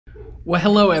Well,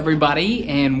 hello everybody,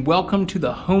 and welcome to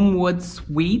the Homewood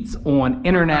Suites on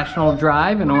International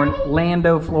Drive in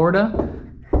Orlando, Florida.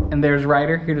 And there's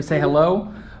Ryder here to say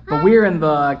hello. But we're in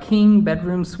the king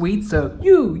bedroom suite, so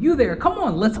you there, come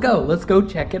on, let's go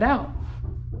check it out.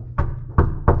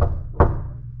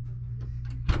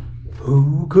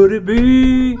 Who could it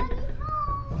be?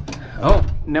 Oh,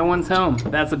 no one's home.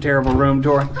 That's a terrible room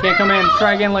tour. Can't come in,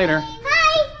 try again later.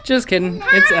 Hi. Just kidding,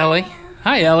 it's Ellie.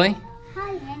 Hi, Ellie.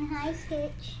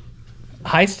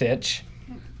 Hi, Stitch.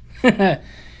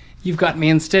 You've got me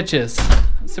in stitches.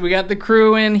 So we got the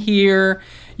crew in here.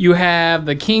 You have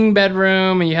the king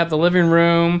bedroom and you have the living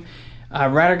room.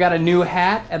 Ryder got a new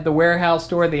hat at the warehouse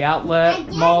store, the outlet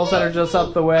malls that are just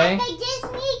up the way. At the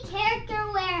Disney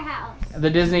Character Warehouse. The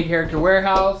Disney Character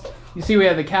Warehouse. You see we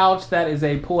have the couch. That is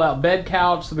a pull-out bed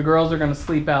couch, so the girls are going to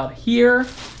sleep out here.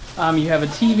 You have a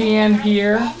TV in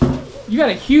here. You got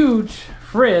a huge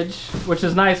fridge, which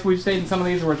is nice. We've stayed in some of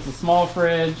these where it's a small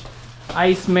fridge,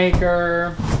 ice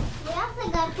maker.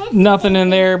 Nothing in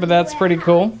there, but that's pretty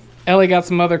cool. Ellie got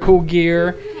some other cool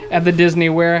gear at the Disney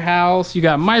warehouse. You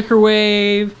got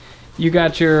microwave, you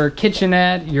got your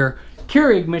kitchenette, your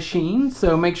Keurig machine,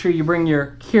 so make sure you bring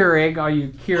your Keurig, all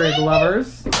you Keurig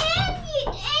lovers.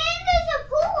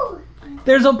 And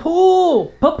there's a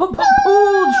pool!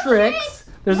 Pool tricks!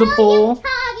 There's a pool.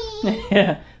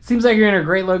 Yeah. Seems like you're in a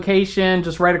great location,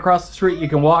 just right across the street you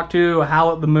can walk to,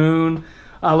 Howl at the Moon.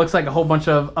 Looks like a whole bunch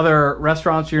of other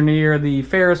restaurants you're near. The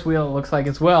Ferris wheel, it looks like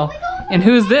as well. And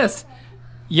who's this?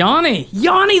 Yanni!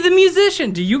 Yanni the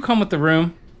musician! Do you come with the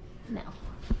room? No.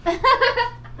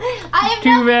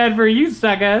 Too bad for you,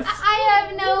 suckers. I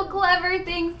have no clever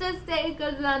things to say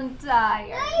because I'm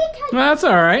tired. Well, that's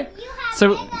alright. You have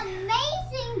an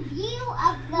amazing view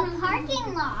of the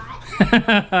parking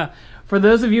lot. For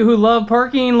those of you who love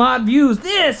parking lot views,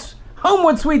 this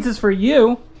Homewood Suites is for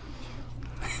you.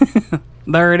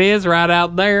 There it is, right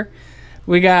out there.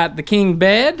 We got the king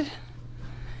bed,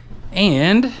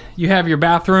 and you have your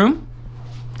bathroom.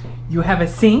 You have a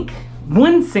sink,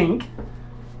 one sink.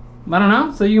 I don't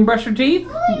know, so you can brush your teeth,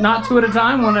 not two at a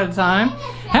time, one at a time.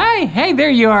 Hey, there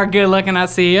you are, good looking, I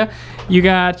see you. You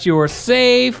got your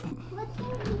safe.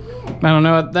 I don't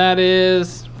know what that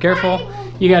is. Careful.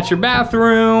 You got your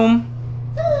bathroom.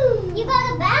 You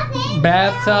got a bathroom,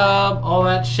 Bathtub, all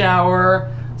that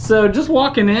shower. So just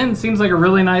walking in, seems like a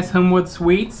really nice Homewood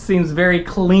Suites. Seems very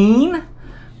clean,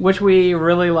 which we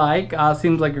really like.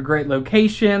 Seems like a great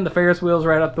location. The Ferris wheel's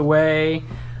right up the way.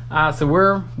 So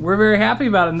we're very happy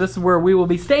about it. And this is where we will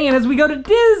be staying as we go to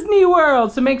Disney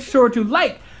World. So make sure to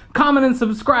like, comment, and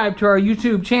subscribe to our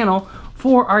YouTube channel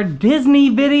for our Disney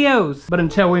videos. But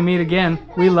until we meet again,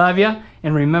 we love you.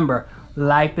 And remember,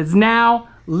 life is now.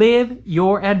 Live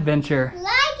your adventure.